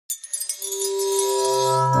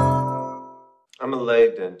I'm a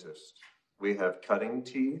lay dentist. We have cutting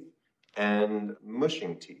teeth and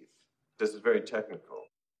mushing teeth. This is very technical.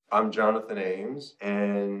 I'm Jonathan Ames,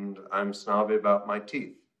 and I'm snobby about my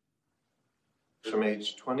teeth. From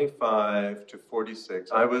age 25 to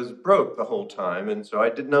 46, I was broke the whole time, and so I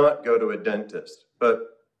did not go to a dentist. But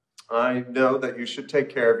I know that you should take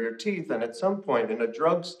care of your teeth, and at some point in a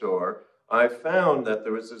drugstore, I found that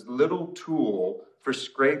there was this little tool for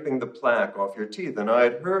scraping the plaque off your teeth. And I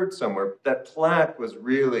had heard somewhere that plaque was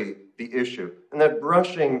really the issue, and that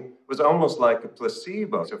brushing was almost like a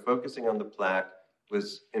placebo. So focusing on the plaque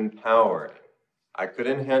was empowering. I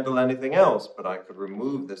couldn't handle anything else, but I could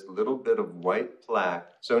remove this little bit of white plaque.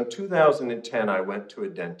 So in 2010, I went to a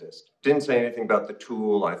dentist. Didn't say anything about the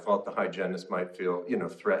tool. I thought the hygienist might feel,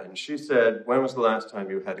 threatened. She said, "When was the last time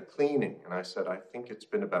you had a cleaning?" And I said, "I think it's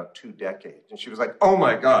been about 2 decades. And she was like, "Oh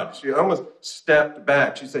my God." She almost stepped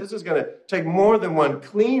back. She said, "This is going to take more than one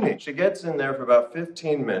cleaning." She gets in there for about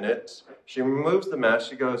 15 minutes. She removes the mask.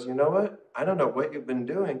 She goes, "You know what? I don't know what you've been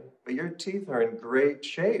doing, but your teeth are in great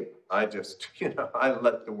shape." I just, I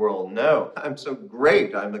let the world know. I'm so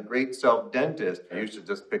great. I'm a great self-dentist. You should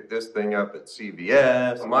just pick this thing up at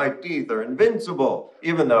CVS. My teeth are invincible.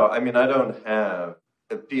 Even though, I don't have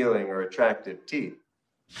appealing or attractive teeth.